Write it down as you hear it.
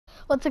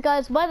What's up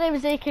guys, my name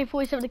is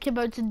AK47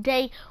 Akimbo.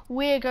 Today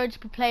we're going to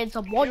be playing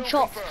some one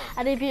shots,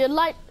 and if you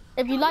like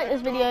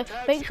this video,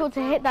 make sure to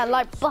hit that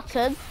like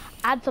button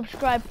and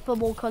subscribe for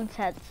more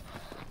content.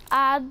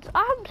 And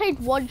I haven't played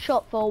one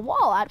shot for a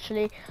while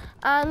actually,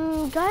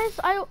 and guys,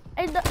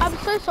 I'm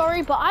so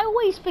sorry, but I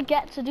always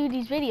forget to do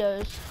these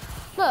videos.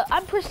 Look,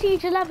 I'm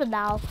Prestige 11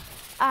 now,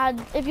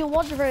 and if you're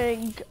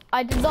wondering,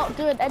 I did not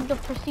do an end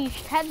of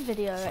Prestige 10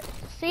 video.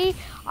 See,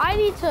 I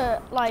need to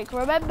like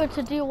remember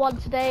to do one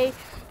today,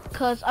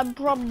 because I'm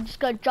probably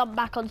just going to jump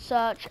back on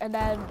search and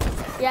then,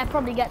 yeah,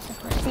 probably get to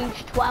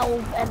Prestige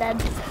 12 and then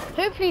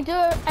hopefully do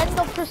an end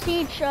of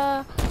Prestige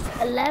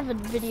 11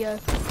 video.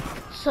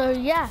 So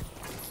yeah,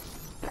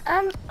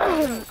 and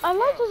I'd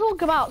like to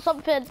talk about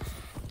something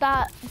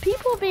that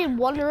people have been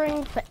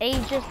wondering for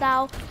ages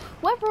now,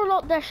 whether or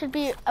not there should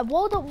be a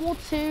World at War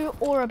 2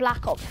 or a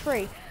Black Ops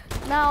 3.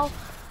 Now,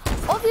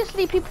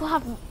 obviously people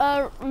have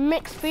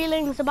mixed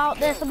feelings about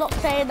this. I'm not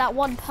saying that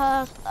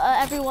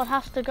everyone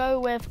has to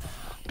go with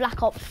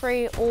Black Ops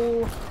 3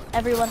 or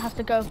everyone has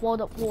to go with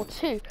World at War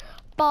 2,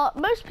 but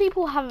most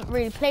people haven't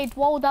really played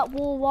World at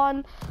War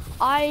 1.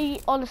 I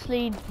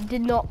honestly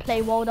did not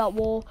play World at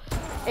War.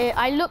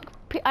 I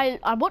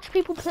watched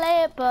people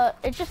play it, but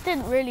it just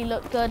didn't really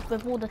look good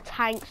with all the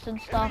tanks and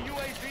stuff.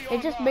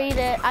 It just made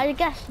it, I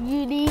guess,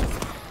 unique,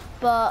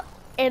 but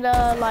in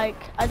a like,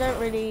 I don't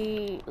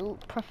really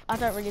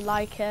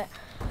like it.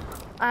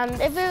 And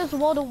if it was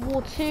World at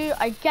War 2,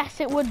 I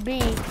guess it would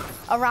be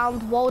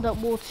around World at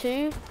War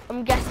 2,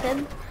 I'm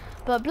guessing.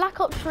 But Black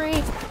Ops 3,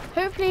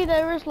 hopefully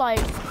there is like,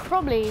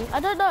 probably, I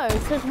don't know,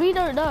 because we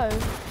don't know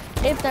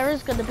if there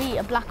is going to be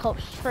a Black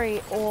Ops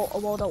 3 or a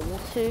World at War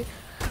 2.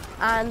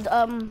 And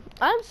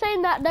I'm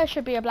saying that there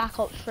should be a Black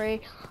Ops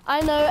 3. I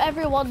know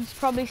everyone's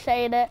probably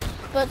saying it,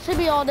 but to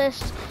be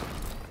honest,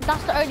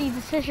 that's the only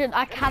decision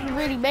I can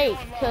really make,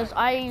 because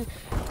I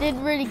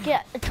didn't really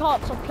get a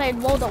chance of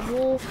playing World at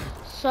War.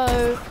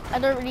 So I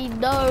don't really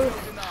know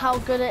how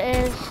good it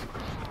is,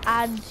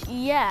 and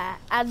yeah,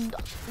 and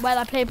when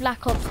I played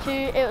Black Ops 2,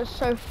 it was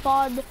so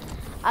fun,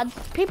 and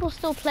people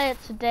still play it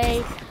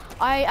today.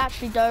 I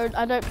actually don't.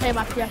 I don't play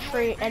my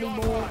PS3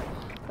 anymore,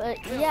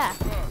 but yeah,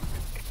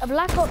 a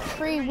Black Ops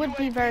 3 would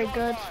be very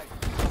good,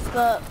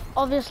 but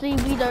obviously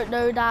we don't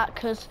know that,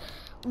 because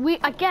we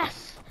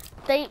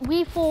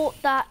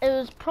thought that it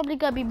was probably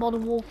going to be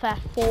Modern Warfare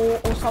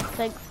 4 or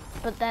something,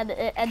 but then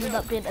it ended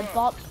up being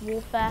Advanced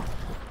Warfare.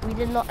 We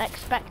did not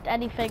expect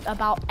anything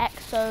about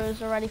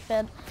EXOs or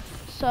anything.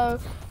 So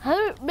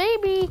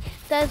maybe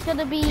there's going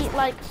to be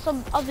like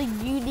some other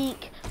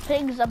unique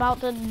things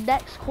about the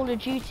next Call of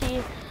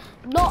Duty.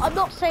 I'm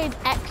not saying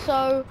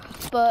EXO,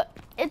 but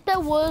if there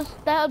was,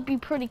 that would be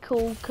pretty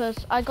cool,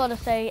 because I gotta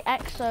say,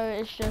 EXO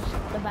is just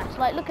the best.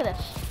 Like, look at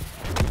this.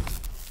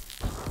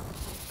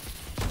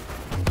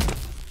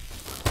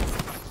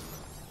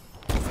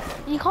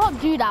 You can't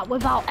do that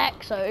without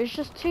EXO, it's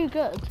just too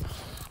good.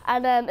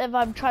 And then if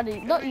I'm trying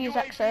to not use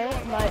EXO,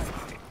 like,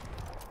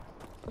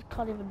 I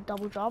can't even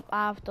double jump.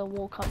 I have to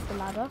walk up the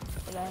ladder,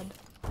 and then,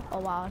 oh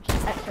wow,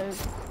 just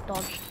EXO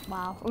dodged,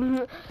 wow.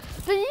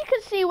 But you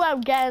can see where I'm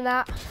getting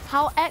at,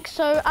 how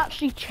EXO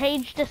actually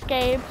changed this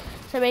game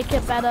to make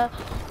it better.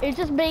 It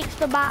just makes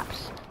the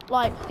maps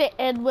like fit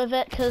in with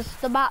it, because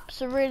the maps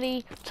are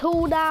really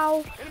tall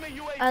now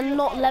and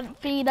not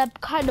lengthy. They're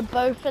kind of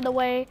both in a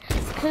way,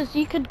 because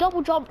you can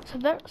double jump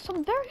to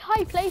some very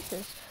high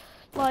places.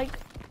 Like,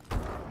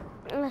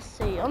 let's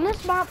see, on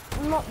this map,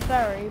 not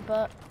very,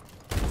 but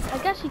I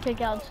guess you could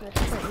get onto this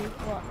tree.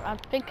 Well, I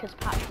think it's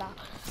patched now.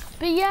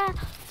 But yeah,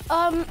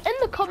 in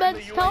the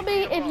comments, tell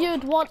me if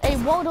you'd want a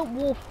World at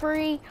War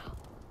 3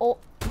 or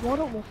World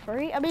at War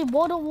 3? I mean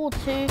World at War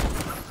 2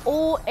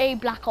 or a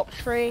Black Ops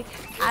 3,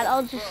 and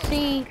I'll just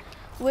see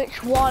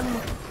which one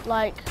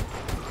like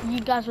you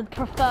guys would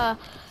prefer,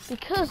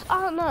 because I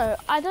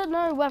don't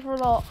know whether or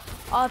not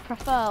I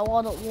prefer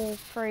World at War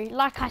 3.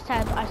 Like I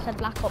said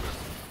Black Ops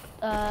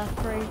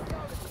 3,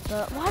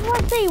 but why do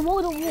I say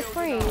World at War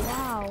 3?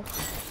 Wow.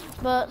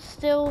 But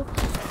still,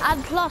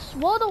 and plus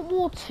World at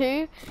War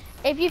 2,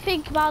 if you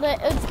think about it,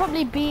 it'd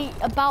probably be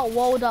about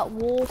World at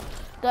War.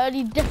 The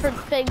only different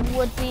thing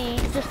would be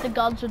just the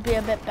guns would be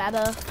a bit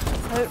better.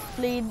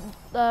 Hopefully,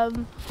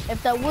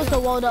 if there was a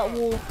World at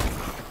War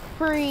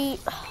 3,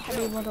 I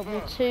mean World at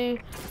War 2,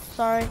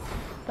 sorry.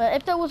 But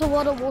if there was a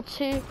World at War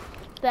 2,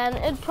 then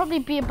it'd probably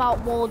be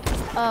about World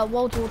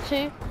War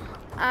 2.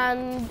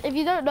 And if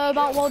you don't know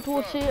about World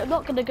War 2, I'm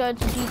not going to go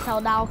into detail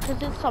now,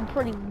 because it's some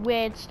pretty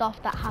weird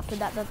stuff that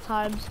happened at the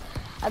times,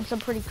 and some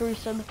pretty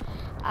gruesome,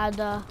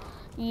 and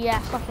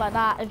yeah, stuff like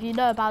that. If you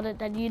know about it,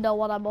 then you know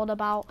what I'm on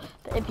about.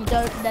 But if you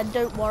don't, then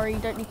don't worry, you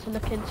don't need to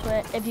look into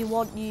it. If you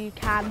want, you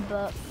can,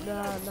 but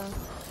no,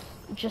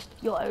 just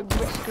your own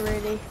risk,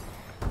 really.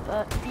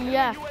 But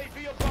yeah,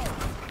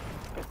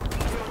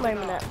 wait a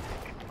minute.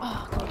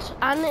 Oh god.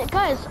 And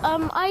guys,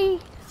 I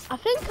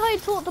think I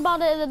talked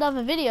about it in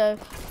another video,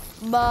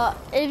 but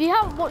if you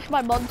haven't watched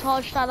my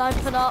montage that I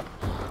put up,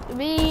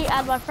 me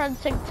and my friend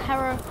Sig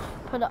Terror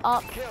put it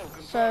up,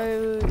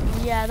 so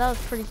yeah, that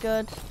was pretty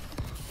good.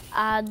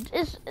 and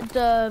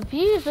the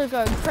views are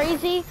going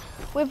crazy.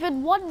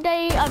 Within 1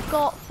 day I've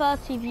got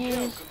 30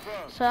 views,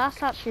 so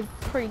that's actually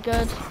pretty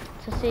good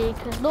to see,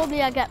 because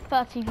normally I get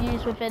 30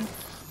 views within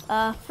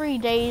 3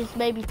 days,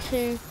 maybe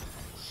 2.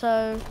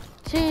 So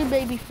 2,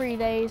 maybe 3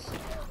 days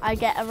I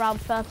get around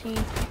 30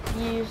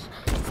 views.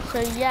 So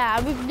yeah,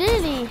 we've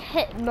nearly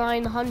hit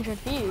 900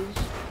 views,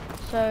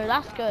 so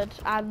that's good.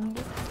 And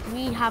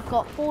we have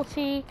got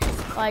 42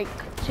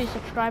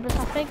 subscribers,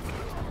 I think.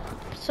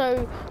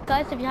 So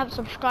guys, if you haven't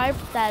subscribed,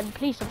 then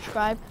please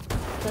subscribe,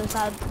 because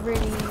that'd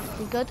really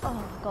be good.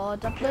 Oh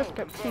god, I've no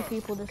script 2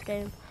 people this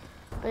game.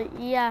 But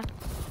yeah,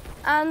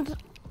 and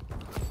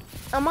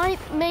I might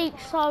make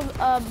some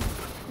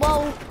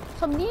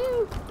some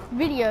new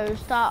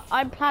videos that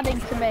I'm planning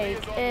to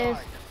make is,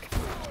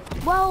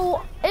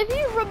 well, if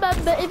you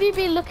remember, if you've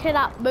been looking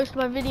at most of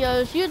my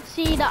videos, you'd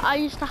see that I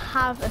used to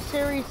have a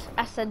series,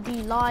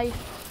 S&D Live,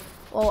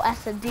 or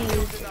S&D,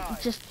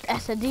 just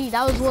S&D,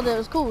 that was what it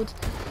was called.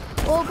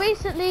 Well,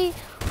 basically,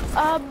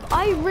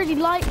 I really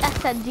like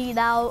S&D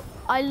now.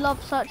 I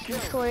love Search and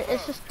Destroy,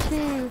 it's just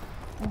too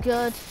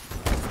good.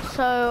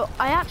 So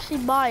I actually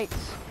might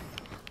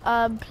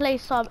play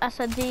some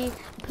S&D,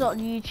 put it on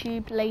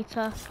YouTube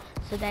later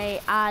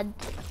today, and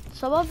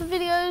some other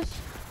videos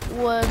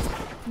was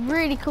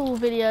really cool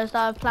videos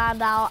that I've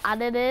planned out,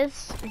 and it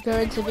is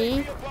going to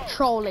be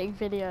trolling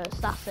videos.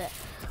 That's it.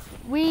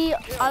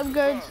 I'm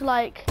going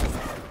to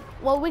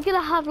we're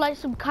gonna have like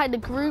some kind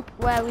of group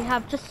where we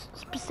have just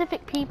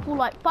specific people,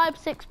 like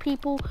 5-6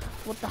 people.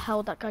 What the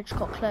hell, that guy just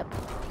got clipped.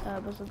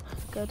 Wasn't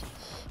good.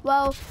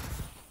 Well,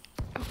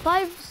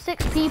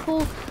 5-6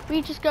 people,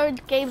 we just go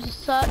into games of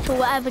search or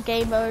whatever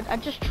game mode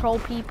and just troll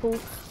people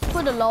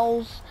for the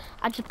lols,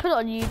 and just put it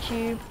on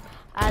YouTube.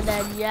 And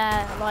then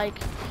yeah, like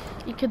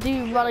you could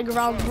do running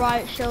around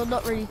riot shield,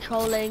 not really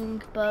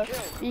trolling, but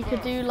you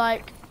could do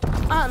like,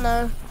 I don't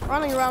know,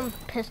 running around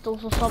with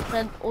pistols or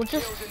something, or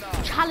just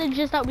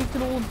challenges that we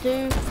can all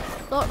do.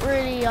 Not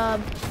really, I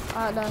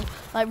don't know,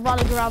 like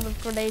running around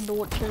with grenade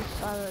launchers.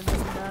 I don't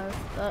really know,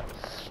 but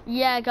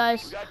yeah,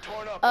 guys,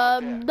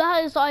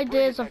 that is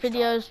ideas of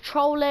videos,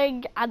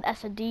 trolling and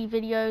S&D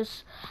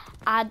videos,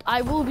 and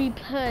I will be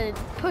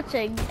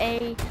putting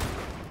a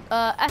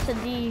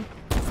S&D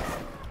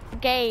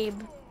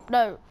game,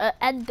 no,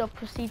 end of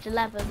Prestige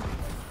 11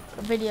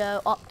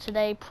 video up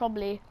today,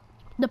 probably.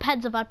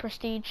 Depends on my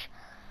prestige.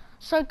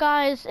 So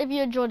guys, if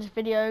you enjoyed this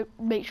video,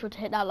 make sure to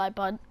hit that like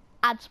button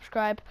and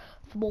subscribe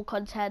for more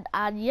content.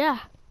 And yeah,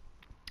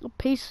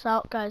 peace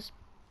out, guys.